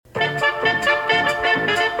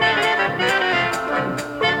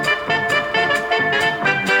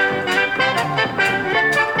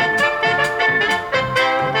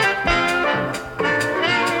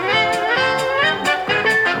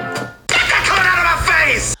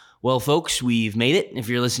Well, folks, we've made it. If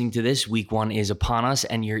you're listening to this, week one is upon us,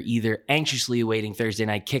 and you're either anxiously awaiting Thursday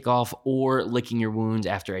night kickoff or licking your wounds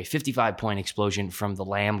after a 55-point explosion from the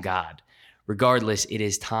Lamb God. Regardless, it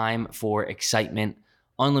is time for excitement,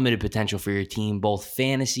 unlimited potential for your team, both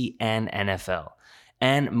fantasy and NFL.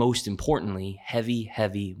 And most importantly, heavy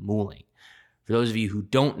mooling. For those of you who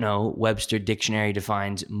don't know, Webster Dictionary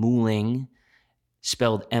defines mooling,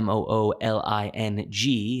 spelled mooling,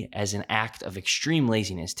 as an act of extreme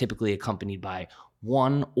laziness, typically accompanied by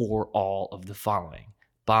one or all of the following: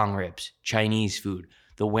 bong rips, Chinese food,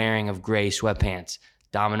 the wearing of gray sweatpants,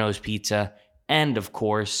 Domino's pizza, and of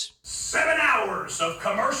course, 7 hours of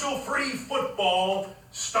commercial-free football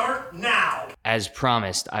start now. As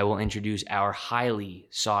promised, I will introduce our highly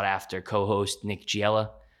sought-after co-host, Nick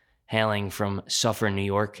Giella. Hailing from Suffern, New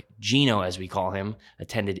York, Gino, as we call him,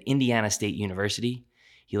 attended Indiana State University.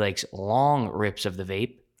 He likes long rips of the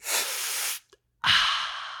vape.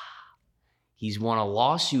 He's won a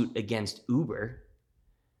lawsuit against Uber.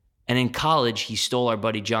 And in college, he stole our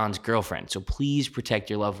buddy John's girlfriend. So please protect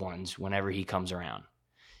your loved ones whenever he comes around.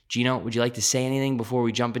 Gino, would you like to say anything before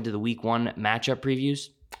we jump into the week one matchup previews?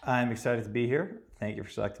 I'm excited to be here. Thank you for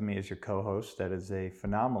selecting me as your co-host. That is a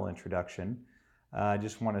phenomenal introduction. I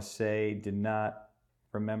just want to say, did not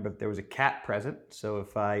remember that there was a cat present. So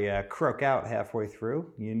if I croak out halfway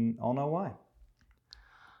through, you all know why.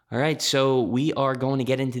 All right, so we are going to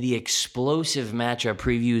get into the explosive matchup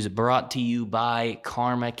previews brought to you by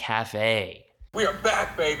Karma Cafe. We are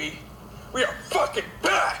back, baby. We are fucking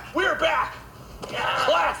back. We are back.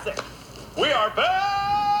 Classic. We are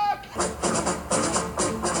back.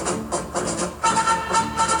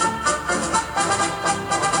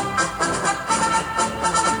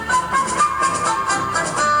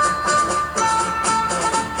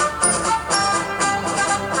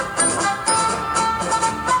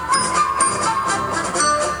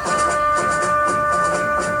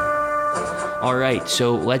 All right,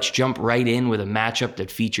 so let's jump right in with a matchup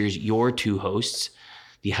that features your two hosts.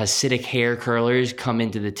 The Hasidic Hair Curlers come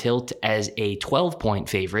into the tilt as a 12-point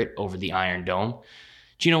favorite over the Iron Dome.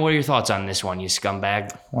 Gino, what are your thoughts on this one, you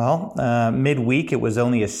scumbag? Well, midweek it was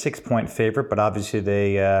only a 6-point favorite, but obviously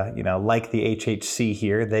they, like the HHC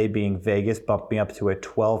here, they being Vegas, bumped me up to a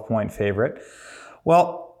 12-point favorite.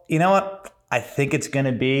 Well, you know what? I think it's going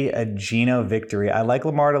to be a Gino victory. I like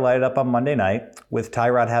Lamar to light it up on Monday night, with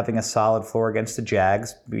Tyrod having a solid floor against the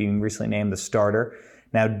Jags, being recently named the starter.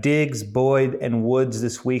 Now, Diggs, Boyd, and Woods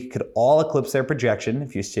this week could all eclipse their projection,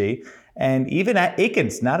 if you see. And even at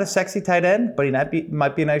Akins, not a sexy tight end, but he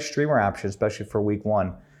might be a nice streamer option, especially for week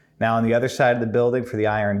one. Now, on the other side of the building for the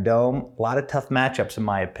Iron Dome, a lot of tough matchups, in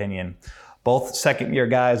my opinion. Both second-year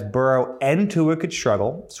guys, Burrow and Tua, could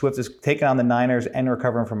struggle. Swift is taking on the Niners and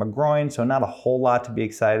recovering from a groin, so not a whole lot to be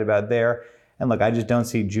excited about there. And look, I just don't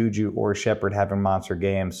see Juju or Shepard having monster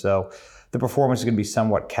games, so the performance is going to be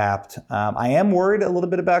somewhat capped. I am worried a little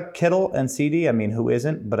bit about Kittle and CD. I mean, who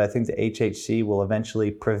isn't? But I think the HHC will eventually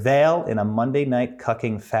prevail in a Monday night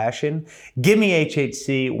cucking fashion. Give me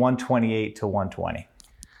HHC 128 to 120.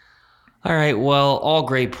 All right, well, all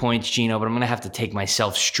great points, Gino, but I'm going to have to take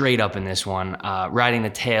myself straight up in this one, riding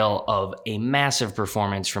the tail of a massive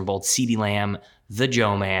performance from both CeeDee Lamb, the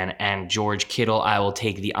Joe Man, and George Kittle. I will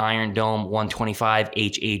take the Iron Dome 125,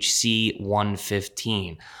 HHC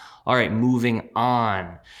 115. All right, moving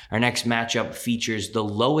on. Our next matchup features the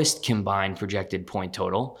lowest combined projected point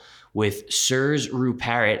total with Sirs Rue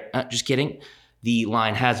Parrott. Just kidding. The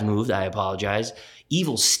line has moved. I apologize.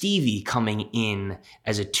 Evil Stevie coming in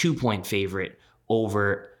as a 2-point favorite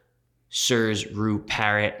over Sirs Rue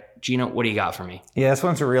Parrott. Gino, what do you got for me? Yeah, this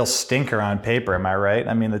one's a real stinker on paper, am I right?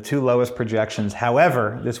 I mean, the two lowest projections.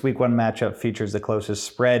 However, this week one matchup features the closest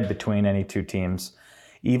spread between any two teams.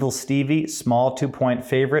 Evil Stevie, small 2-point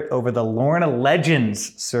favorite over the Lorna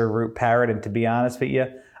Legends, Sir Root Parrott. And to be honest with you,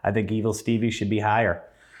 I think Evil Stevie should be higher.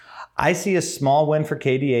 I see a small win for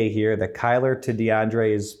KDA here. The Kyler to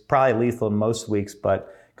DeAndre is probably lethal in most weeks,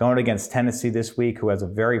 but going against Tennessee this week, who has a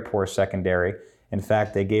very poor secondary. In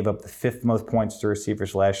fact, they gave up the 5th most points to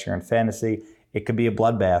receivers last year in fantasy. It could be a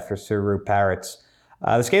bloodbath for Sir Root Parrots.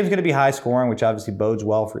 This game's going to be high scoring, which obviously bodes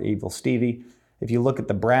well for Evil Stevie. If you look at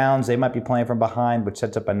the Browns, they might be playing from behind, which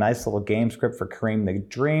sets up a nice little game script for Kareem the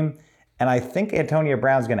Dream. And I think Antonio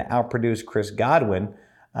Brown's going to outproduce Chris Godwin,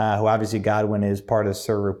 who obviously Godwin is part of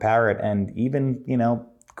Sir Rue Parrott. And even,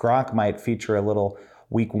 Gronk might feature a little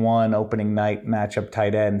week one opening night matchup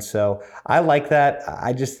tight end. So I like that.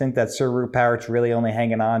 I just think that Sir Rue Parrott's really only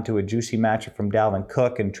hanging on to a juicy matchup from Dalvin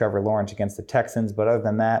Cook and Trevor Lawrence against the Texans. But other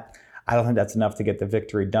than that, I don't think that's enough to get the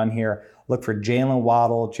victory done here. Look for Jalen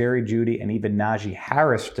Waddle, Jerry Jeudy, and even Najee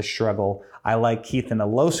Harris to struggle. I like Keith in a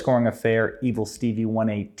low-scoring affair, Evil Stevie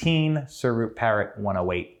 118, Sir Root Parrot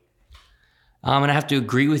 108. I'm going to have to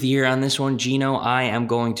agree with you here on this one, Gino. I am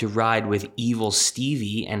going to ride with Evil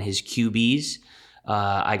Stevie and his QBs.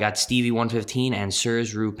 I got Stevie 115 and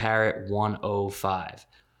Sir's Rue Parrot 105.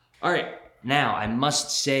 All right, now I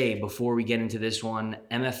must say before we get into this one,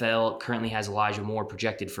 MFL currently has Elijah Moore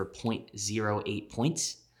projected for 0.08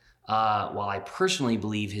 points. While I personally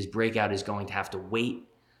believe his breakout is going to have to wait,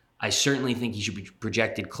 I certainly think he should be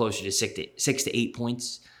projected closer to 6 to 8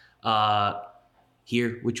 points.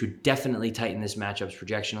 Here, which would definitely tighten this matchup's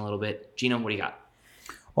projection a little bit. Gino, what do you got?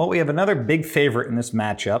 Well, we have another big favorite in this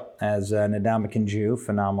matchup, as Ndamukong,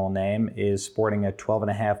 phenomenal name, is sporting a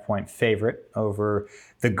 12.5-point favorite over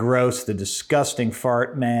the gross, the disgusting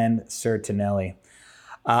fart man, Sir Tonelli.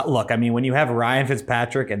 Look, I mean, when you have Ryan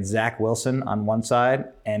Fitzpatrick and Zach Wilson on one side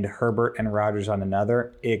and Herbert and Rodgers on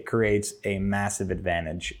another, it creates a massive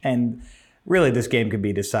advantage. And really, this game could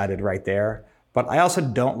be decided right there. But I also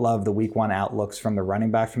don't love the week one outlooks from the running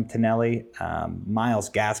back from Tonelli. Myles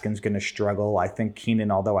Gaskin's going to struggle. I think Keenan,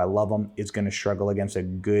 although I love him, is going to struggle against a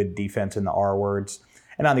good defense in the R words.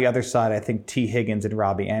 And on the other side, I think T. Higgins and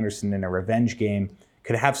Robbie Anderson in a revenge game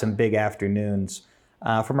could have some big afternoons.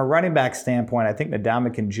 From a running back standpoint, I think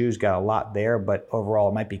Ndamukong's got a lot there, but overall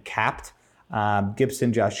it might be capped.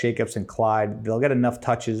 Gibson, Josh Jacobs, and Clyde, they'll get enough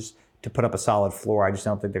touches to put up a solid floor. I just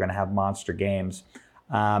don't think they're going to have monster games.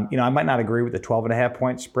 I might not agree with the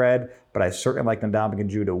 12.5-point spread, but I certainly like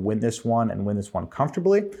Ndamukong to win this one and win this one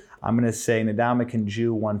comfortably. I'm going to say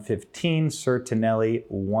Ndamukong 115, Sir Tonelli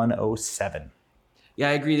 107. Yeah,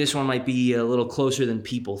 I agree. This one might be a little closer than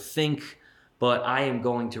people think, but I am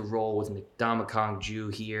going to roll with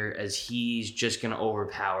Ndamukong here as he's just going to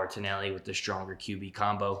overpower Tonelli with the stronger QB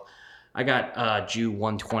combo. I got Jew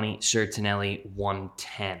 120, Sir Tonelli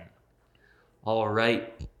 110. All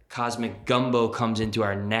right. Cosmic Gumbo comes into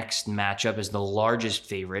our next matchup as the largest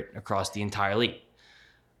favorite across the entire league.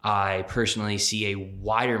 I personally see a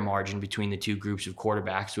wider margin between the two groups of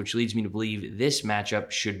quarterbacks, which leads me to believe this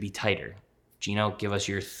matchup should be tighter. Gino, give us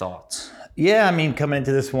your thoughts. Yeah, I mean, coming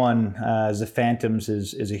into this one, the Phantoms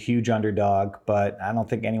is a huge underdog, but I don't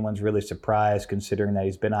think anyone's really surprised considering that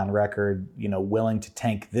he's been on record, willing to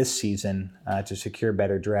tank this season to secure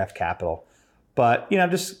better draft capital. But,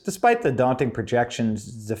 just despite the daunting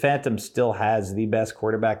projections, the Phantom still has the best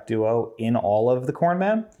quarterback duo in all of the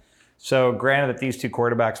Cornman. So granted that these two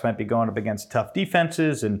quarterbacks might be going up against tough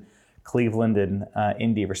defenses in Cleveland and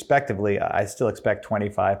Indy respectively, I still expect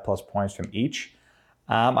 25-plus points from each.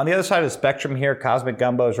 On the other side of the spectrum here, Cosmic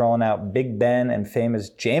Gumbo is rolling out Big Ben and famous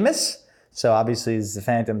Jameis. So obviously the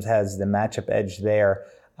Phantoms has the matchup edge there.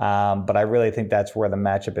 But I really think that's where the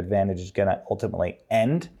matchup advantage is going to ultimately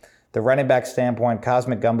end. The running back standpoint,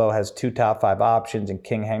 Cosmic Gumbo has two top 5 options in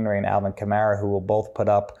King Henry and Alvin Kamara, who will both put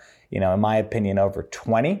up, in my opinion, over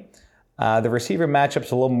 20. The receiver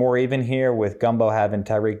matchup's a little more even here with Gumbo having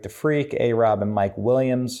Tyreek the Freak, A-Rob, and Mike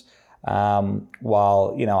Williams.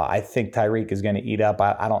 While, I think Tyreek is going to eat up,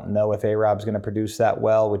 I don't know if A-Rob's going to produce that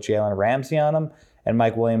well with Jalen Ramsey on him. And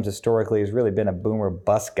Mike Williams historically has really been a boomer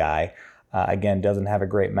bust guy. Again, doesn't have a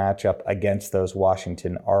great matchup against those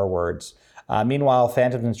Washington R-words. Meanwhile,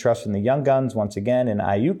 Phantoms entrust in the young guns once again in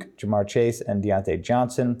Ayuk, Jamar Chase, and Deontay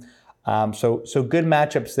Johnson. So good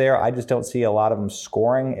matchups there. I just don't see a lot of them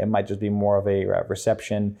scoring. It might just be more of a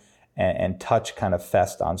reception and touch kind of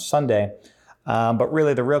fest on Sunday. But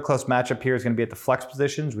really, the real close matchup here is going to be at the flex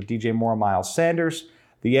positions with DJ Moore and Miles Sanders.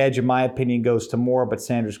 The edge, in my opinion, goes to Moore, but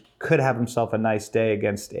Sanders could have himself a nice day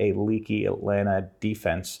against a leaky Atlanta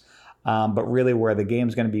defense. But really where the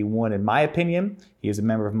game's going to be won, in my opinion, he is a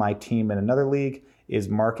member of my team in another league, is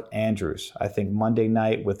Mark Andrews. I think Monday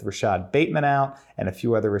night with Rashad Bateman out and a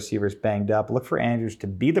few other receivers banged up, look for Andrews to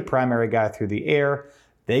be the primary guy through the air.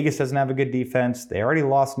 Vegas doesn't have a good defense. They already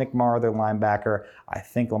lost Nick Morrow, their linebacker. I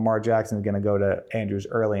think Lamar Jackson is going to go to Andrews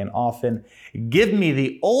early and often. Give me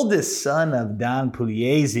the oldest son of Don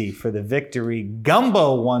Pugliese for the victory.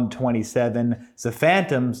 Gumbo 127. The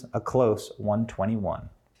Phantoms a close 121.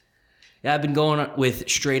 Yeah, I've been going with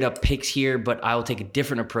straight up picks here, but I will take a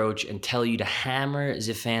different approach and tell you to hammer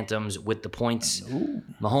the Phantoms with the points. Ooh.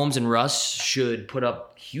 Mahomes and Russ should put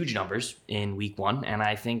up huge numbers in week one, and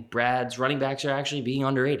I think Brad's running backs are actually being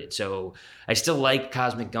underrated. So I still like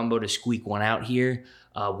Cosmic Gumbo to squeak one out here,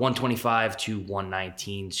 125 to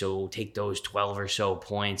 119. So take those 12 or so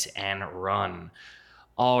points and run.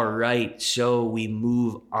 All right, so we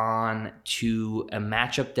move on to a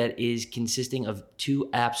matchup that is consisting of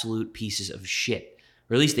two absolute pieces of shit,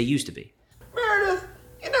 or at least they used to be. Meredith,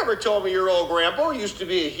 never told me your old grandpa used to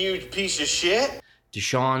be a huge piece of shit.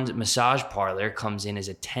 Deshaun's Massage Parlor comes in as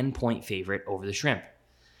a 10-point favorite over the Shrimp.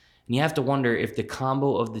 And you have to wonder if the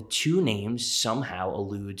combo of the two names somehow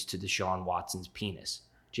alludes to Deshaun Watson's penis.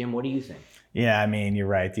 Jim, what do you think? Yeah, I mean, you're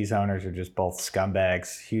right. These owners are just both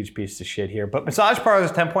scumbags. Huge piece of shit here. But Massage Parlor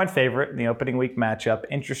is a 10-point favorite in the opening week matchup.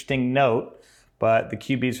 Interesting note, but the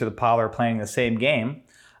QBs for the Parlor are playing the same game,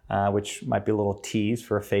 which might be a little tease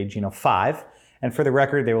for a fade Geno 5. And for the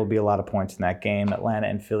record, there will be a lot of points in that game. Atlanta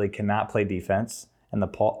and Philly cannot play defense, and the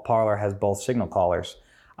Parlor has both signal callers.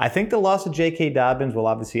 I think the loss of J.K. Dobbins will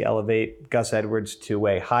obviously elevate Gus Edwards to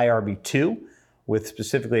a high RB2, with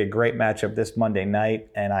specifically a great matchup this Monday night,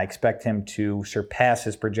 and I expect him to surpass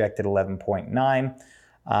his projected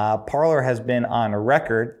 11.9. Parlor has been on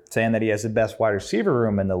record saying that he has the best wide receiver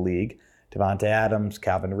room in the league. Devontae Adams,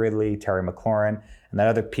 Calvin Ridley, Terry McLaurin, and that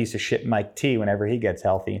other piece of shit Mike T whenever he gets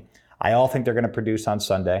healthy. I all think they're going to produce on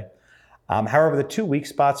Sunday. However, the 2 weak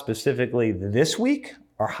spots specifically this week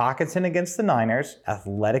are Hockenson against the Niners,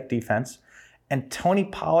 athletic defense, and Tony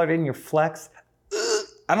Pollard in your flex.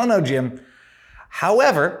 I don't know, Jim.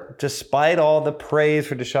 However, despite all the praise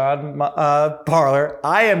for Deshaun Parlor,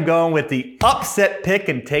 I am going with the upset pick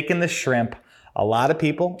and taking the Shrimp. A lot of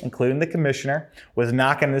people, including the commissioner, was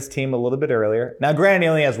knocking this team a little bit earlier. Now, granted, he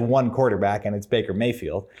only has one quarterback, and it's Baker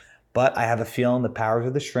Mayfield, but I have a feeling the powers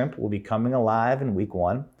of the Shrimp will be coming alive in week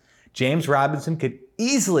 1. James Robinson could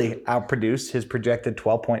easily outproduce his projected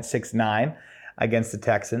 12.69 against the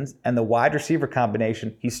Texans, and the wide receiver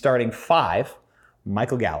combination, he's starting 5,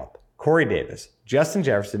 Michael Gallup, Corey Davis, Justin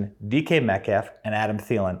Jefferson, DK Metcalf, and Adam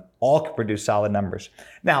Thielen all can produce solid numbers.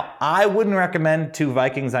 Now, I wouldn't recommend 2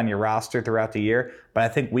 Vikings on your roster throughout the year, but I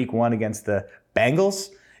think week 1 against the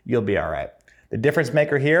Bengals, you'll be all right. The difference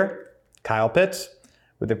maker here, Kyle Pitts,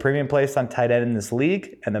 with the premium placed on tight end in this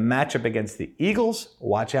league, and the matchup against the Eagles,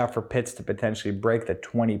 watch out for Pitts to potentially break the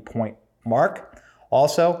 20-point mark.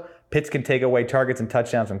 Also, Pitts can take away targets and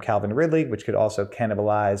touchdowns from Calvin Ridley, which could also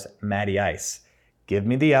cannibalize Matty Ice. Give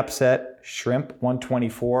me the upset. Shrimp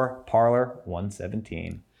 124, Parlor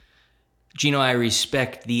 117. Gino, I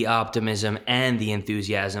respect the optimism and the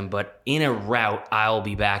enthusiasm, but in a route, I'll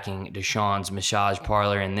be backing Deshaun's Massage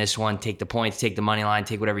Parlor in this one. Take the points, take the money line,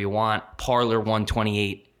 take whatever you want. Parlor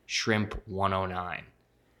 128, Shrimp 109.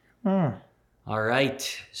 All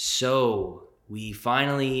right, so we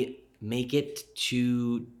finally make it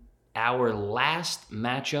to our last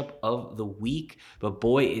matchup of the week, but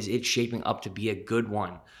boy, is it shaping up to be a good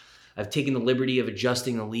one. I've taken the liberty of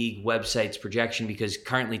adjusting the league website's projection because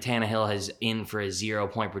currently Tannehill is in for a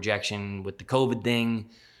 0-point projection with the COVID thing.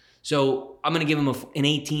 So I'm going to give him an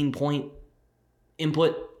 18-point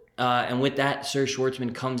input. And with that, Sir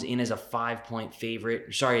Schwartzman comes in as a 5-point favorite.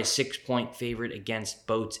 A 6-point favorite against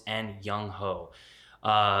Boats and Young Ho.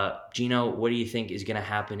 Gino, what do you think is going to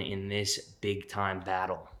happen in this big-time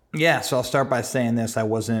battle? Yeah, so I'll start by saying this. I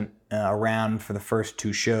wasn't around for the first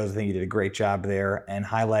 2 shows. I think you did a great job there and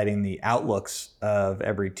highlighting the outlooks of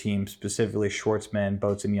every team, specifically Schwartzman,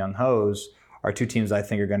 Boats, and Young Hoes are 2 teams I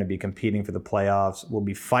think are going to be competing for the playoffs. We'll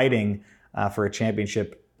be fighting for a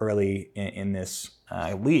championship early in this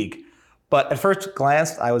league. But at first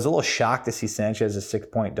glance, I was a little shocked to see Sanchez a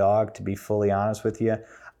 6-point dog, to be fully honest with you.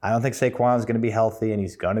 I don't think Saquon is going to be healthy, and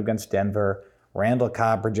he's going against Denver. Randall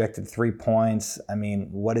Cobb projected 3 points. I mean,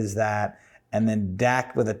 what is that? And then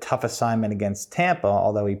Dak with a tough assignment against Tampa,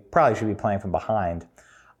 although he probably should be playing from behind.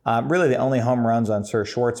 Really, the only home runs on Sir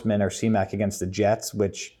Schwartzman are C-Mac against the Jets,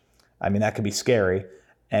 which, I mean, that could be scary,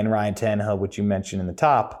 and Ryan Tannehill, which you mentioned in the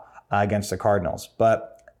top, against the Cardinals.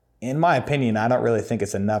 But in my opinion, I don't really think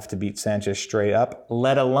it's enough to beat Sanchez straight up,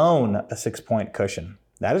 let alone a 6-point cushion.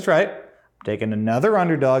 That is right. Taking another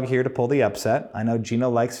underdog here to pull the upset. I know Gino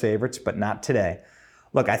likes favorites, but not today.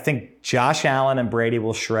 Look, I think Josh Allen and Brady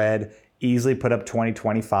will shred, easily put up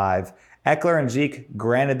 20-25. Eckler and Zeke,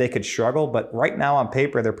 granted they could struggle, but right now on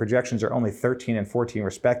paper, their projections are only 13 and 14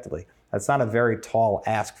 respectively. That's not a very tall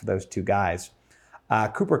ask for those 2 guys.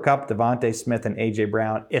 Cooper Kupp, Devontae Smith, and A.J.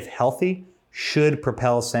 Brown, if healthy, should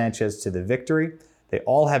propel Sanchez to the victory. They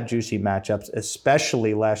all have juicy matchups,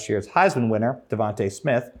 especially last year's Heisman winner, Devontae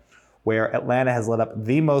Smith, where Atlanta has let up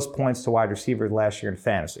the most points to wide receivers last year in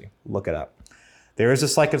fantasy. Look it up. There is a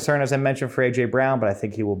slight concern, as I mentioned, for A.J. Brown, but I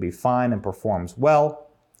think he will be fine and performs well.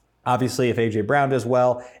 Obviously, if A.J. Brown does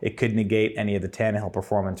well, it could negate any of the Tannehill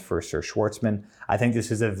performance for Sir Schwartzman. I think this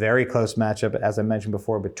is a very close matchup, as I mentioned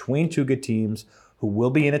before, between 2 good teams who will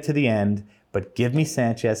be in it to the end, but give me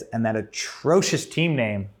Sanchez and that atrocious team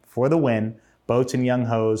name for the win. Boats and Young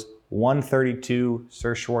Hoes, 132,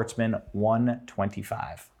 Sir Schwartzman,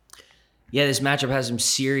 125. Yeah, this matchup has some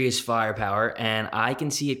serious firepower, and I can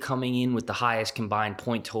see it coming in with the highest combined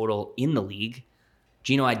point total in the league.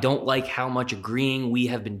 Gino, I don't like how much agreeing we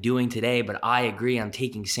have been doing today, but I agree. I'm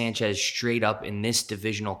taking Sanchez straight up in this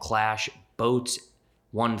divisional clash. Boats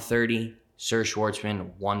 130, Sir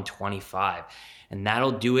Schwartzman 125. And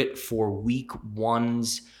that'll do it for week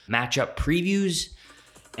one's matchup previews.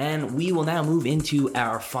 And we will now move into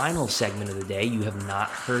our final segment of the day. You have not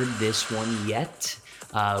heard this one yet.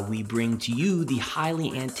 We bring to you the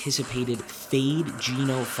highly anticipated Fade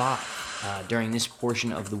Gino 5. During this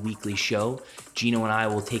portion of the weekly show, Gino and I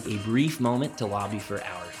will take a brief moment to lobby for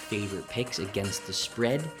our favorite picks against the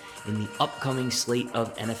spread in the upcoming slate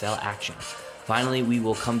of NFL action. Finally, we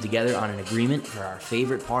will come together on an agreement for our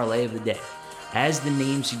favorite parlay of the day. As the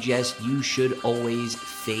name suggests, you should always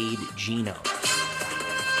fade Gino.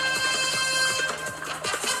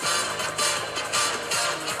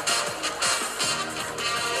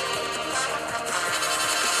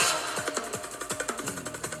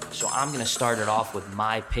 I'm going to start it off with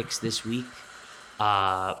my picks this week.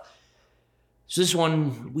 So this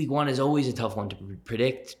one, week one, is always a tough one to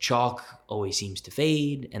predict. Chalk always seems to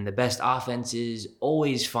fade, and the best offenses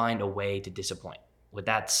always find a way to disappoint. With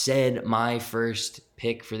that said, my first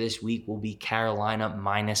pick for this week will be Carolina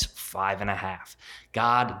 -5.5.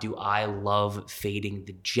 God, do I love fading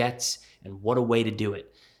the Jets, and what a way to do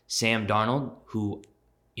it. Sam Darnold, who,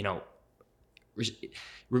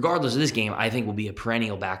 regardless of this game, I think will be a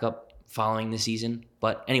perennial backup following the season.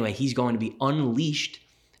 But anyway, he's going to be unleashed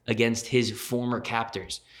against his former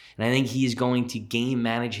captors. And I think he is going to game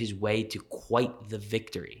manage his way to quite the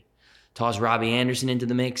victory. Toss Robbie Anderson into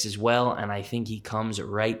the mix as well, and I think he comes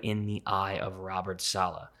right in the eye of Robert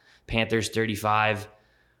Saleh. Panthers 35.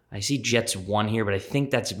 I see Jets 1 here, but I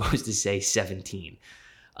think that's supposed to say 17.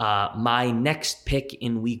 My next pick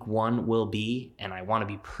in week one will be, and I want to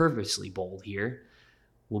be purposely bold here,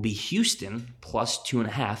 will be Houston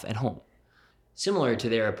 +2.5 at home. Similar to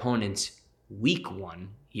their opponents week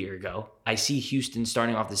one year ago, I see Houston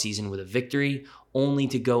starting off the season with a victory, only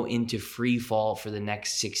to go into free fall for the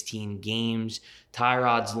next 16 games.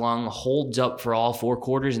 Tyrod's lung holds up for all 4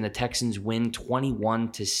 quarters, and the Texans win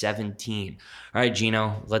 21-17. All right,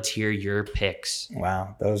 Gino, let's hear your picks.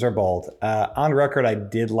 Wow, those are bold. On record, I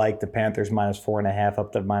did like the Panthers -4.5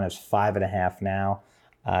 up to -5.5 now.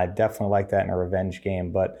 I definitely like that in a revenge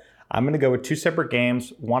game, but I'm going to go with 2 separate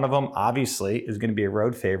games. One of them, obviously, is going to be a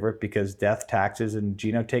road favorite because death, taxes, and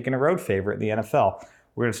Gino taking a road favorite in the NFL.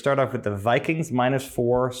 We're going to start off with the Vikings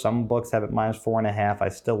 -4. Some books have it -4.5. I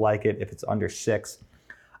still like it if it's under 6.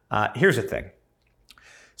 Here's the thing.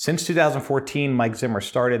 Since 2014, Mike Zimmer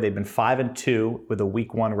started, they've been 5-2 with a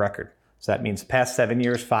week 1 record. So that means past 7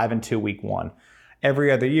 years, 5-2 week 1.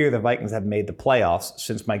 Every other year, the Vikings have made the playoffs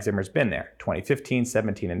since Mike Zimmer's been there. 2015,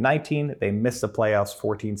 17, and 19. They missed the playoffs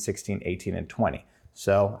 14, 16, 18, and 20.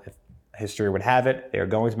 So if history would have it, they are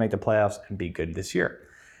going to make the playoffs and be good this year.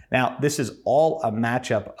 Now, this is all a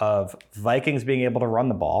matchup of Vikings being able to run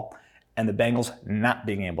the ball and the Bengals not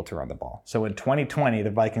being able to run the ball. So in 2020,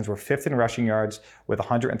 the Vikings were 5th in rushing yards with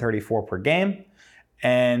 134 per game.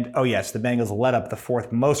 And, oh yes, the Bengals led up the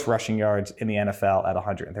 4th most rushing yards in the NFL at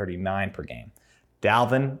 139 per game.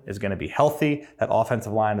 Dalvin is going to be healthy. That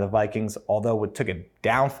offensive line of the Vikings, although it took a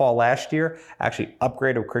downfall last year, actually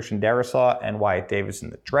upgraded with Christian Darrisaw and Wyatt Davis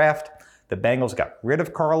in the draft. The Bengals got rid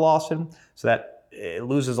of Carl Lawson, so that it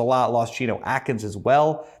loses a lot. Lost Geno Atkins as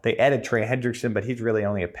well. They added Trey Hendrickson, but he's really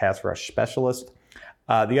only a pass rush specialist.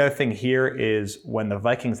 The other thing here is when the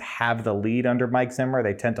Vikings have the lead under Mike Zimmer,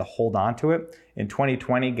 they tend to hold on to it. In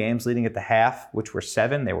 2020, games leading at the half, which were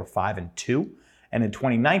 7, they were 5-2. And in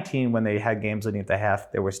 2019, when they had games leading at the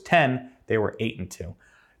half, there was 10, they were 8-2.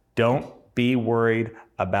 Don't be worried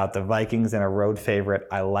about the Vikings in a road favorite.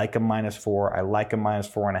 I like them -4. I like them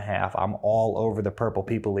 -4.5. I'm all over the Purple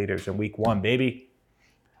People Eaters in week 1, baby.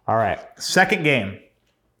 All right, second game.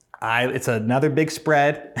 It's another big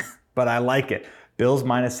spread, but I like it. Bills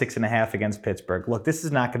 -6.5 against Pittsburgh. Look, this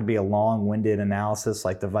is not going to be a long-winded analysis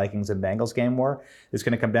like the Vikings and Bengals game were. It's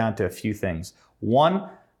going to come down to a few things. One,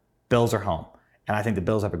 Bills are home. And I think the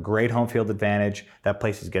Bills have a great home field advantage. That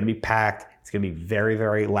place is going to be packed. It's going to be very,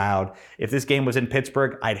 very loud. If this game was in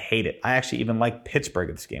Pittsburgh, I'd hate it. I actually even like Pittsburgh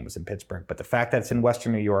if this game was in Pittsburgh. But the fact that it's in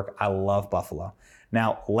Western New York, I love Buffalo.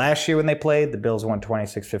 Now, last year when they played, the Bills won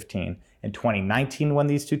 26-15. In 2019, when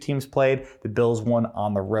these two teams played, the Bills won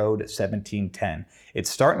on the road 17-10. It's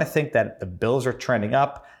starting to think that the Bills are trending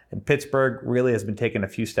up, and Pittsburgh really has been taking a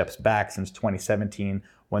few steps back since 2017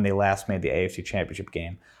 when they last made the AFC Championship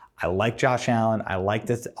game. I like Josh Allen. I like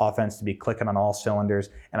this offense to be clicking on all cylinders.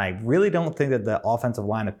 And I really don't think that the offensive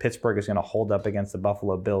line of Pittsburgh is going to hold up against the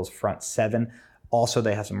Buffalo Bills front seven. Also,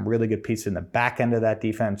 they have some really good pieces in the back end of that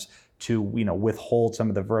defense to withhold some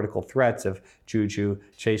of the vertical threats of Juju,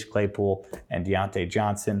 Chase Claypool, and Deontay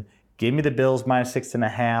Johnson. Give me the Bills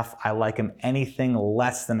 -6.5. I like them anything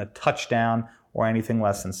less than a touchdown or anything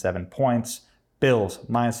less than 7 points. Bills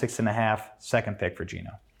 -6.5. Second pick for Gino.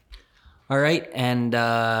 All right, and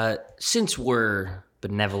since we're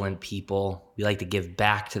benevolent people, we like to give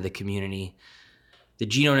back to the community. The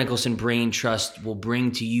Gino Nicholson Brain Trust will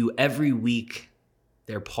bring to you every week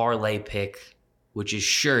their parlay pick, which is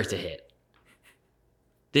sure to hit.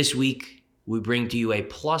 This week, we bring to you a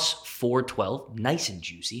 +412, nice and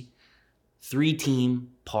juicy, 3-team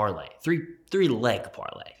parlay, three-leg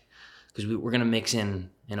parlay, because we're going to mix in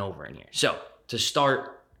an over in here. So, to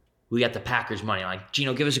start, we got the Packers money line.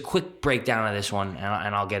 Gino, give us a quick breakdown of this one,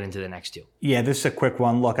 and I'll get into the next two. Yeah, this is a quick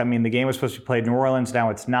one. Look, I mean, the game was supposed to be played in New Orleans. Now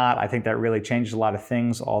it's not. I think that really changed a lot of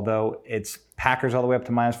things, although it's Packers all the way up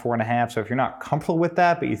to -4.5. So if you're not comfortable with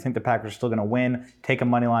that, but you think the Packers are still going to win, take a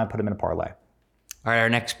money line, put them in a parlay. All right, our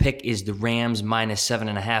next pick is the Rams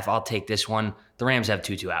 -7.5. I'll take this one. The Rams have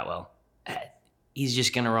Tutu Atwell. He's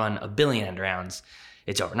just going to run a billion end rounds.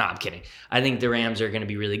 It's over. No, I'm kidding. I think the Rams are going to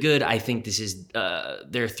be really good. I think this is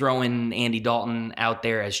they're throwing Andy Dalton out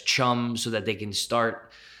there as chum so that they can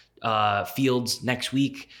start Fields next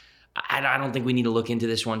week. I don't think we need to look into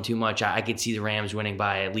this one too much. I could see the Rams winning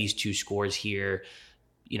by at least 2 scores here,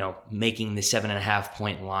 making the 7.5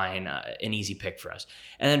 point line an easy pick for us.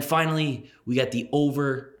 And then finally, we got the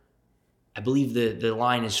over. I believe the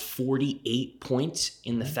line is 48 points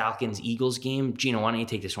in the Falcons-Eagles game. Gino, why don't you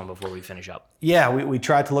take this one before we finish up? Yeah, we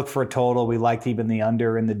tried to look for a total. We liked even the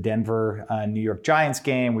under in the Denver New York Giants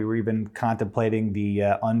game. We were even contemplating the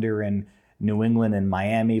under in New England and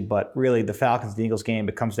Miami. But really, the Falcons and Eagles game,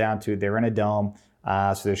 it comes down to they're in a dome,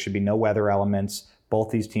 so there should be no weather elements.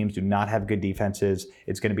 Both these teams do not have good defenses.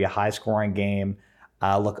 It's going to be a high-scoring game.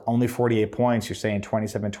 Look, only 48 points. You're saying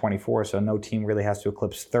 27-24, so no team really has to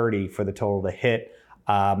eclipse 30 for the total to hit.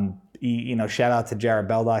 Shout out to Jared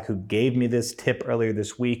Beldock, who gave me this tip earlier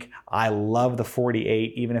this week. I love the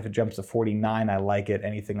 48. Even if it jumps to 49, I like it.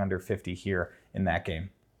 Anything under 50 here in that game.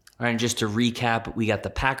 All right, and just to recap, we got the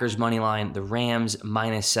Packers money line, the Rams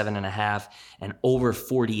 -7.5, and over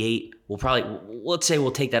 48. Let's say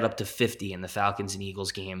we'll take that up to 50 in the Falcons and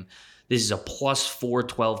Eagles game. This is a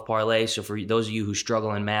 +412 parlay. So for those of you who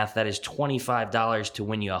struggle in math, that is $25 to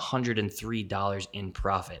win you $103 in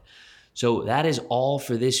profit. So that is all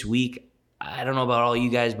for this week. I don't know about all you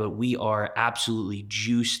guys, but we are absolutely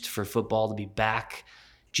juiced for football to be back.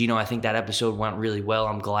 Gino, I think that episode went really well.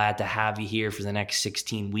 I'm glad to have you here for the next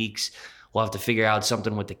 16 weeks. We'll have to figure out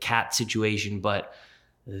something with the cat situation, but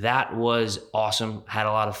that was awesome. Had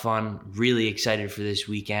a lot of fun. Really excited for this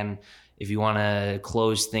weekend. If you want to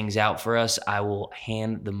close things out for us, I will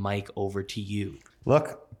hand the mic over to you.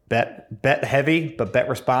 Look, bet heavy, but bet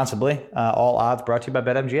responsibly. All odds brought to you by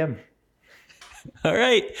BetMGM. All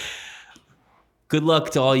right. Good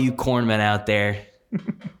luck to all you cornmen out there.